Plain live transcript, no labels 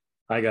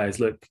Hi guys,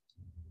 look,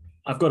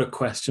 I've got a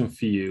question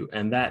for you,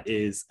 and that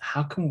is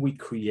how can we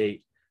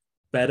create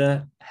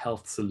better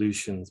health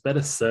solutions,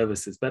 better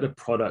services, better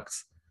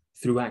products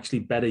through actually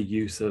better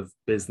use of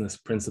business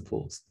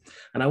principles?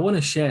 And I want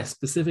to share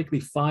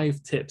specifically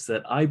 5 tips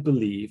that I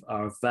believe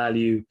are of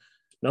value,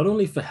 not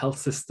only for health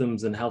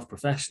systems and health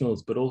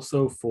professionals, but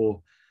also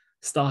for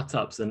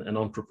startups and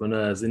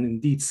entrepreneurs and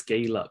indeed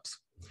scale ups.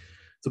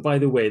 So by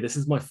the way, this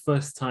is my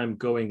first time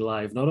going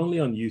live, not only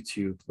on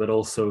YouTube, but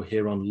also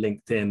here on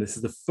LinkedIn. This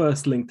is the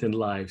first LinkedIn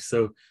Live.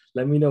 So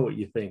let me know what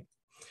you think.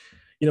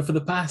 For the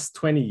past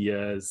 20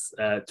 years,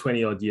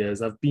 20 odd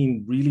years, I've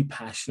been really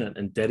passionate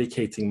and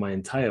dedicating my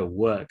entire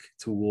work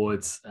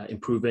towards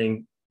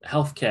improving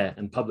healthcare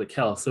and public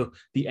health. So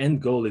the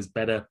end goal is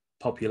better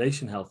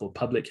population health or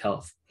public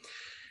health.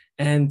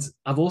 And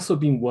I've also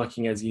been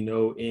working, as you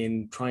know,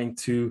 in trying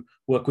to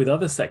work with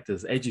other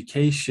sectors,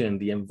 education,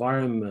 the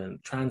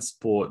environment,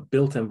 transport,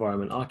 built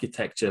environment,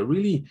 architecture,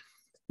 really,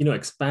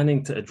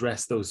 expanding to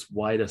address those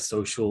wider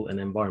social and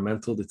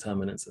environmental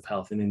determinants of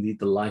health and indeed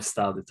the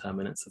lifestyle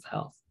determinants of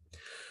health.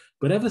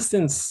 But ever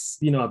since,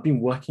 I've been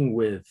working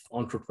with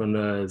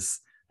entrepreneurs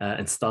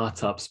and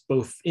startups,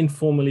 both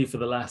informally for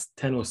the last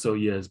 10 or so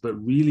years, but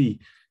really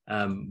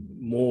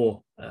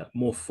more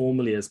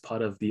formally as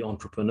part of the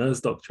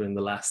Entrepreneur's Doctor in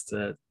the last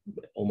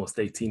almost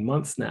 18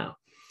 months now.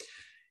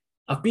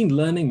 I've been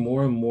learning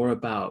more and more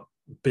about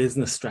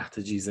business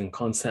strategies and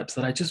concepts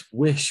that I just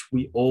wish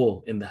we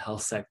all in the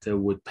health sector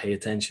would pay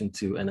attention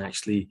to and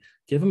actually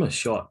give them a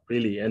shot,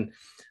 really. And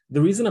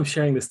the reason I'm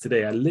sharing this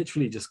today, I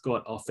literally just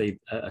got off a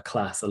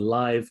class, a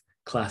live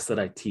class that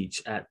I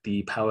teach at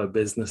the Power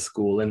Business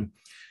School. And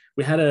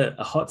we had a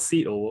hot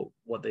seat, or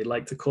what they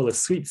like to call a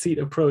sweet seat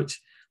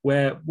approach,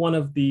 where one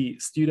of the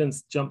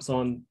students jumps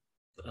on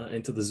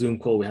into the Zoom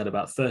call. We had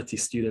about 30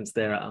 students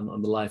there on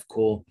the live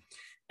call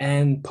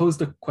and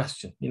posed a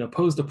question,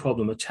 posed a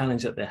problem, a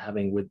challenge that they're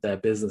having with their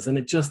business. And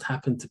it just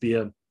happened to be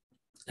a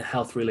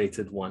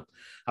health-related one.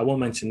 I won't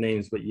mention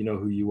names, but you know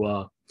who you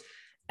are.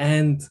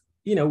 And,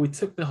 we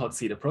took the hot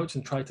seat approach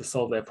and tried to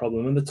solve their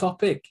problem. And the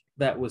topic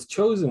that was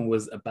chosen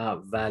was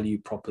about value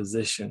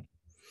proposition.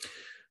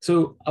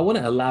 So I want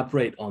to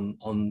elaborate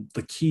on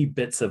the key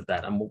bits of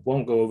that. And we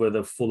won't go over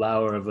the full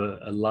hour of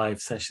a live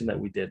session that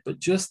we did, but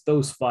just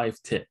those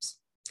 5 tips.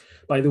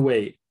 By the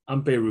way,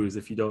 I'm Behrooz,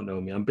 if you don't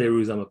know me. I'm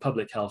Behrooz. I'm a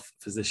public health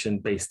physician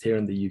based here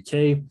in the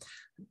UK,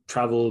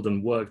 traveled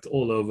and worked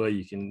all over.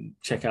 You can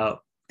check out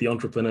the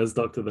Entrepreneur's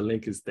Doctor. The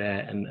link is there,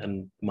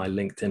 and my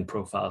LinkedIn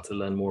profile to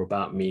learn more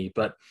about me.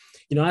 But,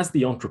 as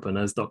the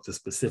Entrepreneur's Doctor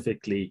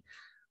specifically,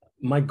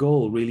 my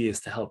goal really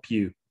is to help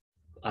you,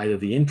 either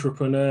the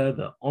intrapreneur,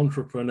 the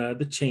entrepreneur,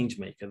 the change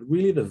maker,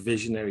 really the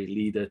visionary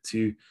leader,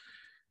 to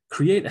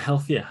create a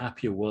healthier,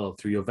 happier world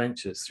through your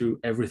ventures, through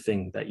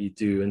everything that you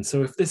do. And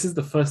so if this is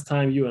the first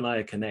time you and I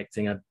are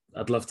connecting,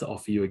 I'd love to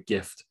offer you a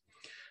gift.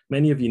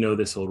 Many of you know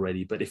this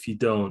already, but if you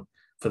don't,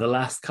 for the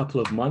last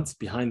couple of months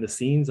behind the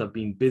scenes, I've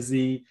been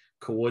busy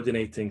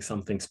coordinating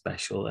something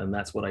special, and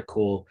that's what I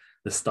call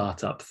the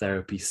Startup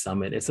Therapy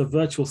Summit. It's a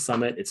virtual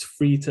summit. It's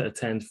free to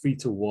attend, free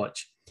to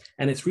watch.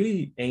 And it's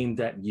really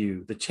aimed at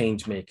you, the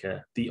change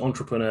maker, the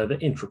entrepreneur, the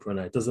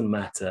intrapreneur. It doesn't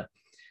matter.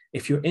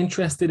 If you're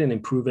interested in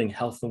improving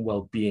health and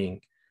well-being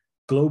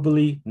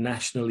globally,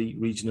 nationally,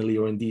 regionally,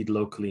 or indeed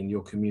locally in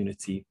your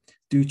community,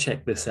 do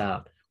check this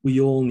out. We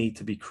all need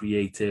to be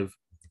creative,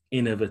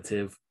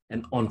 innovative,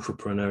 and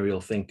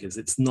entrepreneurial thinkers.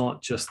 It's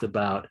not just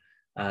about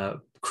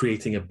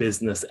creating a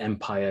business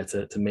empire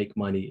to make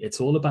money. It's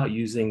all about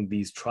using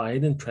these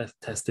tried and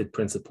tested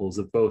principles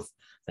of both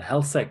the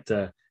health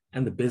sector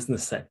and the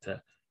business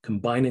sector,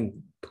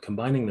 combining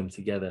them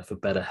together for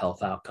better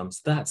health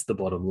outcomes. That's the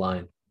bottom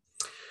line.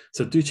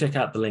 So do check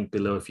out the link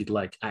below if you'd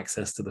like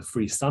access to the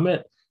free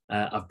summit.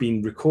 I've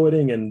been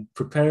recording and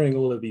preparing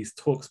all of these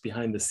talks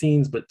behind the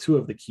scenes, but 2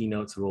 of the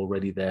keynotes are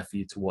already there for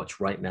you to watch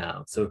right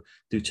now. So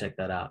do check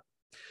that out.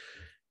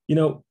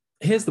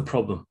 Here's the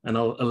problem, and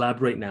I'll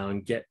elaborate now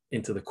and get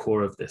into the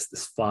core of these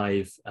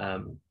 5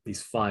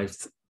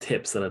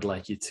 tips that I'd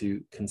like you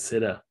to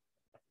consider.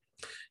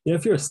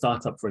 If you're a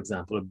startup, for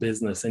example, a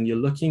business, and you're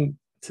looking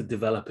to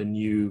develop a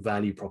new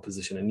value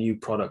proposition, a new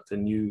product, a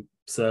new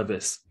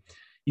service,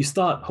 you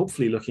start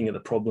hopefully looking at the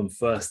problem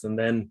first and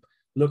then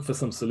look for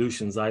some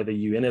solutions. Either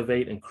you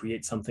innovate and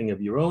create something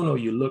of your own, or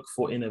you look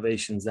for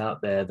innovations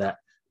out there that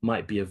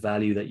might be of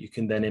value that you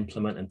can then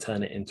implement and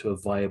turn it into a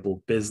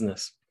viable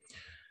business.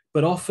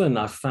 But often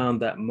I've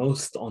found that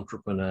most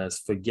entrepreneurs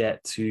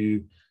forget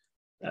to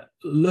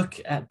look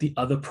at the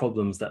other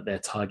problems that their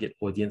target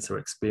audience are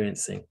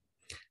experiencing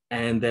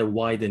and their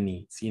wider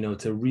needs,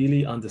 to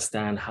really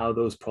understand how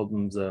those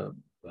problems are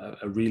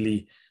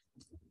really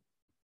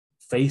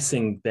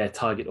facing their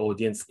target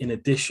audience in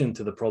addition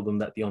to the problem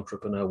that the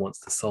entrepreneur wants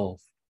to solve.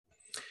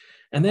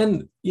 And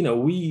then,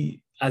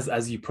 we,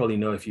 as you probably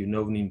know, if you've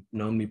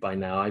known me by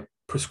now, I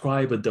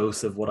prescribe a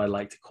dose of what I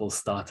like to call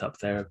startup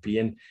therapy.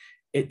 And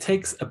it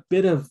takes a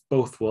bit of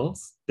both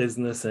worlds,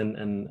 business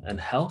and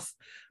health,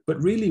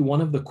 But really,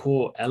 one of the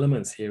core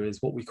elements here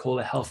is what we call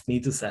a health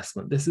needs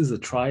assessment. This is a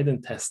tried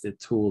and tested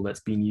tool that's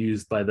been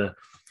used by the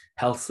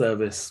health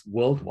service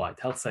worldwide,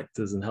 health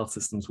sectors and health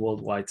systems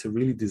worldwide, to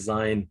really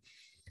design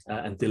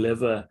and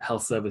deliver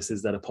health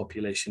services that a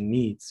population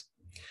needs.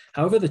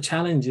 However, the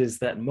challenge is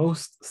that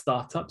most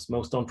startups,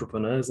 most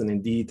entrepreneurs, and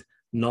indeed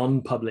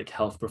non-public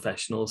health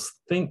professionals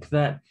think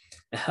that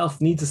a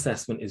health needs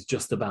assessment is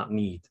just about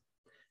need,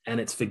 and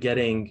it's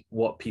forgetting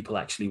what people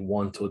actually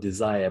want or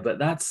desire. But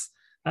that's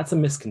a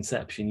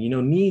misconception. You know,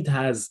 need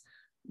has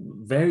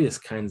various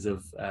kinds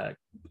of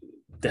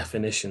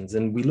definitions,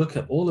 and we look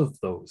at all of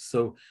those.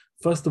 So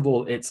first of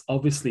all, it's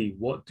obviously,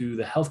 what do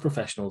the health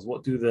professionals,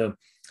 what do the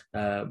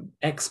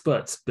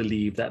experts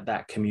believe that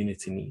that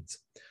community needs?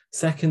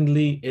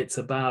 Secondly, it's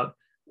about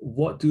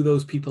what do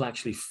those people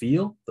actually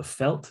feel, the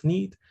felt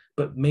need,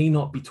 but may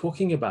not be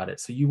talking about it.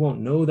 So you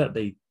won't know that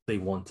they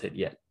want it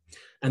yet.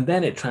 And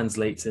then it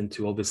translates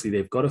into, obviously,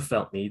 they've got a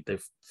felt need,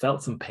 they've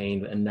felt some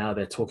pain, and now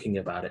they're talking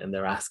about it and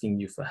they're asking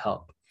you for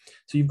help.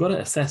 So you've got to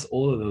assess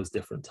all of those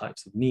different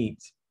types of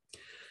needs.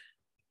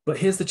 But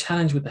here's the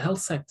challenge with the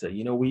health sector.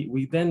 You know,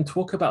 we then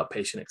talk about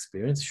patient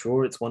experience.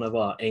 Sure, it's one of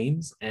our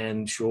aims,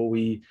 and sure,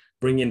 we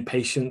bring in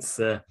patients.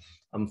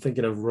 I'm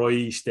thinking of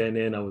Roy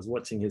Sternin. I was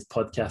watching his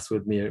podcast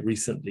with me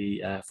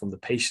recently from the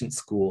patient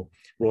school.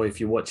 Roy, if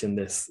you're watching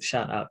this,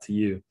 shout out to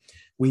you.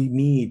 We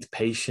need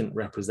patient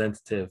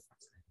representative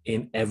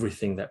in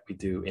everything that we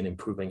do in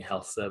improving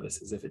health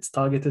services. If it's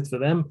targeted for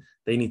them,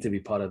 they need to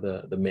be part of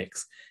the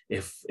mix.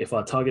 If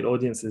our target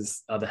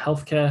audiences are the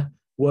healthcare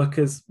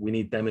workers, we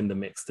need them in the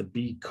mix to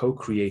be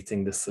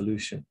co-creating the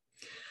solution.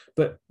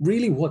 But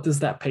really, what does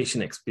that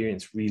patient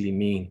experience really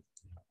mean?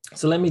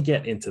 So let me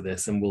get into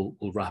this, and we'll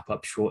wrap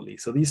up shortly.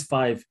 So these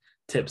 5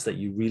 tips that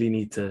you really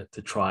need to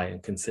try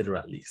and consider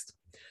at least.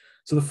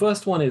 So the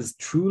first one is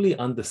truly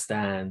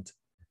understand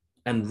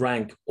and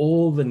rank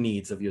all the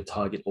needs of your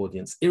target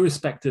audience,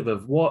 irrespective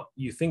of what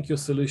you think your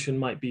solution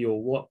might be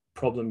or what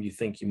problem you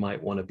think you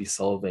might want to be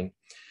solving.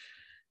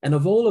 And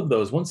of all of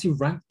those, once you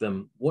rank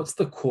them, what's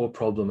the core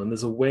problem? And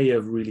there's a way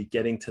of really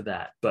getting to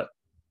that, but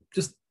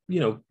just, you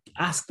know,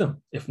 ask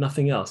them, if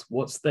nothing else,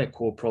 what's their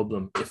core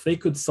problem? If they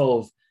could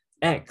solve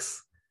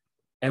X,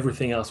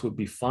 everything else would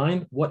be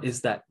fine. What is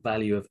that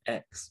value of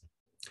X?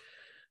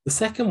 The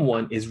second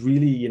one is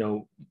really, you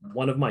know,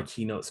 one of my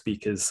keynote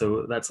speakers,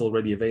 so that's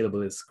already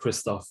available, is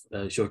Christophe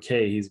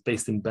Joquet. He's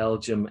based in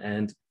Belgium,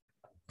 and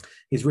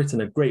he's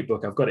written a great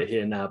book. I've got it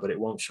here now, but it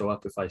won't show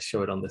up if I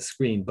show it on the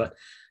screen, but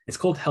it's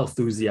called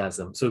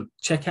Healthenthusiasm. So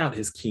check out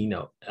his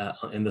keynote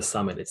in the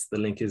summit. The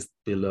link is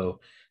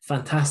below.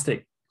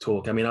 Fantastic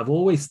talk. I mean, I've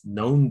always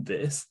known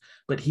this,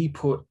 but he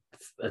put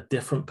a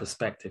different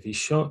perspective.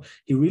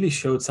 He really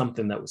showed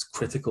something that was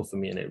critical for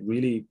me, and it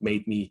really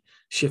made me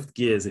shift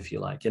gears, if you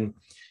like. And,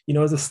 you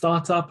know, as a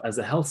startup, as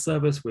a health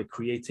service, we're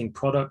creating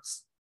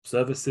products,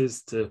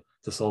 services to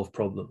solve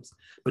problems.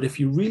 But if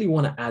you really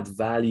want to add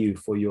value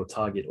for your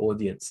target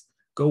audience,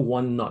 go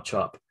one notch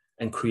up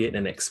and create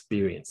an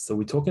experience. So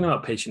we're talking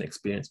about patient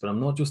experience, but I'm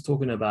not just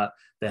talking about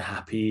they're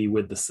happy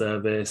with the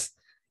service.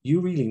 You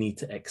really need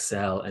to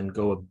excel and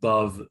go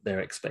above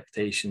their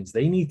expectations.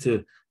 They need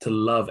to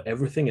love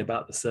everything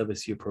about the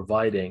service you're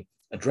providing,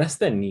 address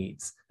their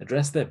needs,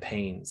 address their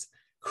pains,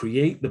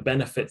 create the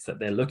benefits that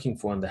they're looking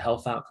for and the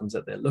health outcomes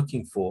that they're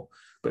looking for,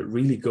 but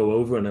really go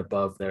over and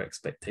above their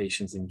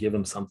expectations and give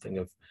them something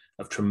of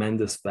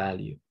tremendous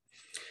value.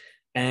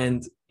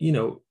 And, you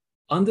know,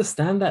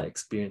 understand that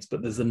experience,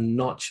 but there's a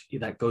notch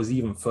that goes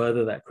even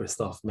further that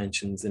Christophe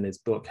mentions in his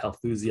book,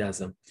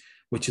 Healthenthusiasm,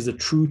 which is a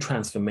true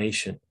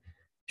transformation.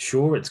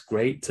 Sure, it's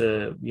great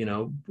to, you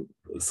know,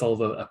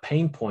 solve a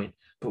pain point,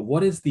 but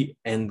what is the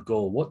end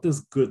goal? What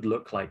does good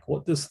look like?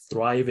 What does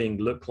thriving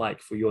look like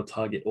for your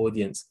target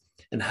audience?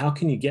 And how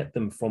can you get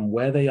them from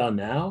where they are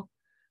now,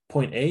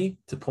 point A,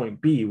 to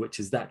point B, which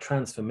is that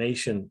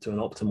transformation to an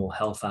optimal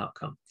health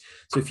outcome?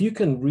 So if you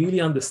can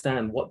really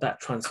understand what that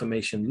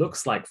transformation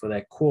looks like for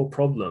their core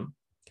problem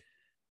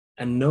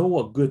and know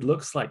what good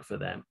looks like for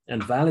them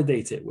and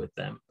validate it with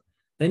them,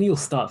 then you'll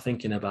start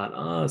thinking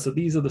about, so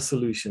these are the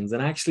solutions.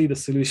 And actually the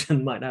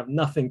solution might have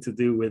nothing to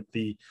do with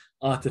the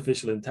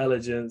artificial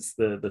intelligence,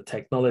 the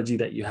technology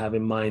that you have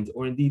in mind,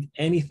 or indeed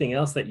anything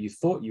else that you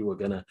thought you were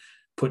going to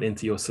put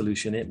into your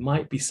solution. It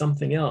might be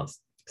something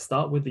else.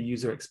 Start with the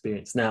user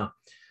experience. Now,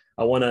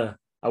 I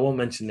won't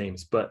mention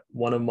names, but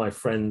one of my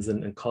friends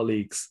and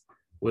colleagues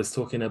was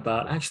talking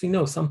about, actually,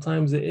 no,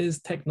 sometimes it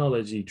is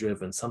technology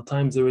driven.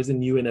 Sometimes there is a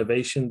new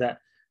innovation that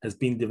has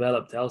been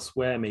developed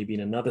elsewhere, maybe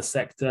in another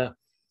sector,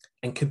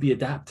 and could be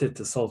adapted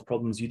to solve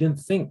problems you didn't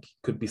think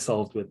could be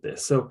solved with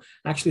this. So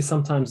actually,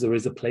 sometimes there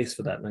is a place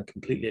for that, and I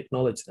completely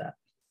acknowledge that.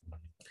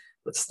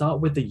 But start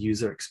with the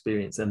user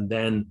experience and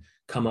then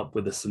come up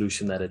with a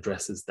solution that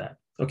addresses that.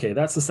 Okay,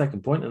 that's the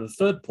second point. And the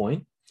third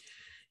point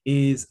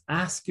is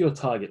ask your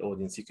target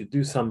audience. You could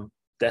do some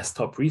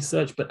desktop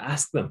research, but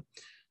ask them,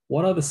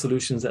 what are the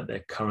solutions that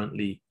they're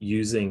currently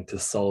using to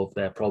solve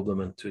their problem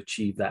and to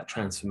achieve that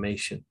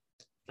transformation?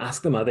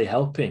 Ask them, are they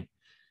helping?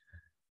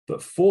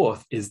 But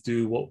fourth is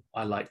do what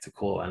I like to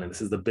call, and this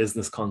is the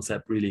business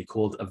concept really,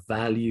 called a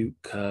value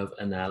curve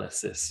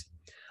analysis.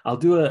 I'll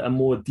do a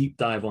more deep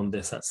dive on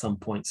this at some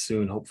point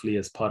soon, hopefully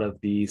as part of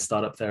the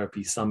Startup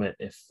Therapy Summit,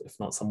 if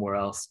not somewhere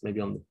else,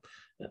 maybe on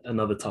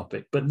another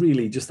topic. But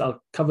really, just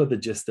I'll cover the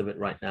gist of it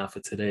right now for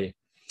today.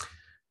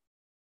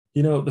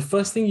 You know, the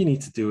first thing you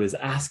need to do is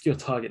ask your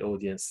target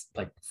audience,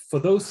 like for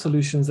those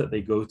solutions that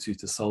they go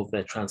to solve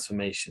their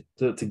transformation,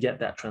 to get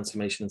that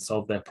transformation and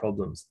solve their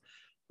problems,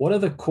 what are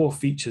the core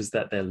features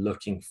that they're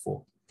looking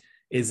for?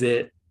 Is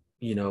it,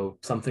 you know,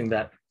 something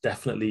that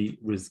definitely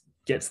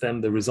gets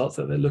them the results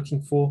that they're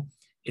looking for?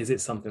 Is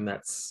it something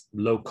that's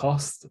low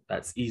cost,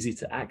 that's easy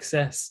to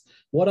access?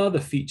 What are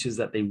the features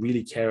that they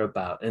really care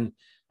about? And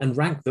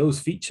rank those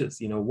features.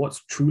 You know,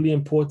 what's truly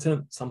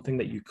important, something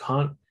that you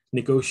can't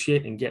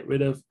negotiate and get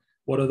rid of?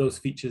 What are those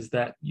features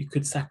that you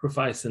could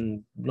sacrifice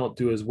and not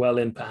do as well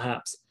in,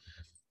 perhaps?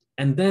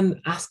 And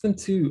then ask them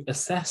to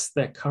assess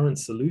their current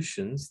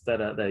solutions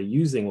that they're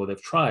using or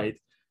they've tried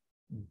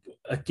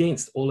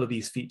against all of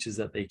these features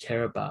that they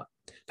care about.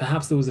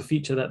 Perhaps there was a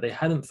feature that they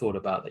hadn't thought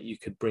about that you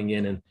could bring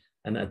in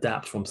and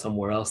adapt from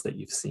somewhere else that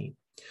you've seen.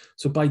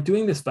 So by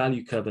doing this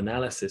value curve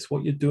analysis,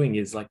 what you're doing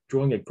is like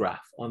drawing a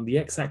graph. On the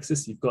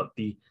x-axis, you've got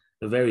the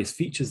various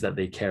features that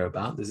they care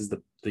about. This is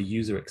the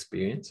user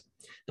experience.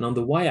 And on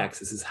the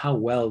y-axis is how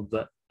well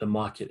the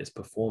market is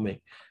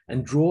performing.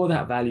 And draw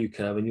that value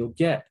curve and you'll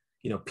get,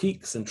 you know,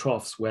 peaks and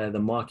troughs where the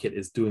market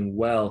is doing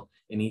well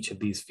in each of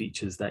these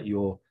features that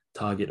your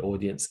target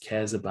audience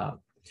cares about.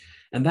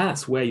 And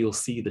that's where you'll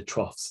see the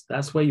troughs.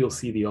 That's where you'll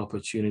see the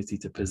opportunity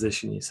to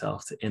position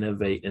yourself, to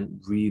innovate and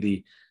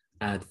really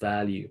add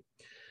value.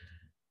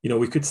 You know,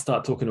 we could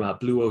start talking about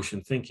blue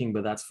ocean thinking,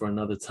 but that's for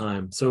another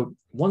time. So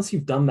once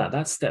you've done that,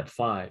 that's step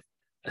 5.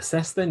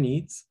 Assess their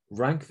needs,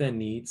 rank their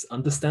needs,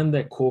 understand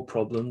their core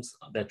problems,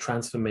 their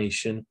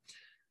transformation,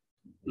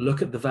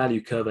 look at the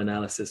value curve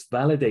analysis,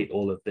 validate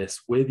all of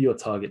this with your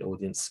target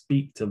audience,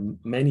 speak to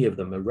many of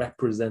them, a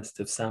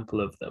representative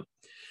sample of them,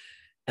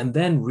 and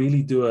then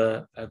really do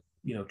a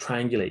you know,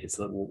 triangulate, it's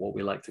what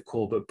we like to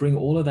call, but bring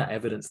all of that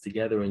evidence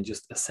together and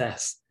just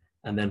assess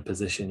and then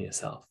position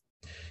yourself.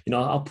 You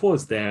know, I'll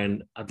pause there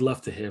and I'd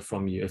love to hear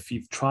from you. If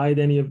you've tried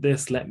any of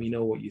this, let me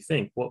know what you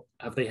think. What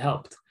have they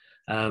helped?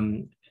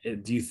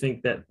 Do you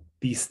think that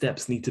these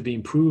steps need to be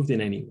improved in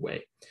any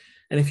way?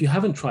 And if you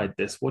haven't tried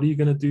this, what are you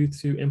going to do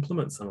to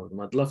implement some of them?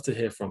 I'd love to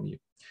hear from you.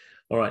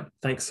 All right,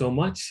 thanks so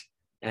much,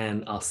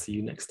 and I'll see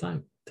you next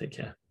time. Take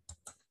care.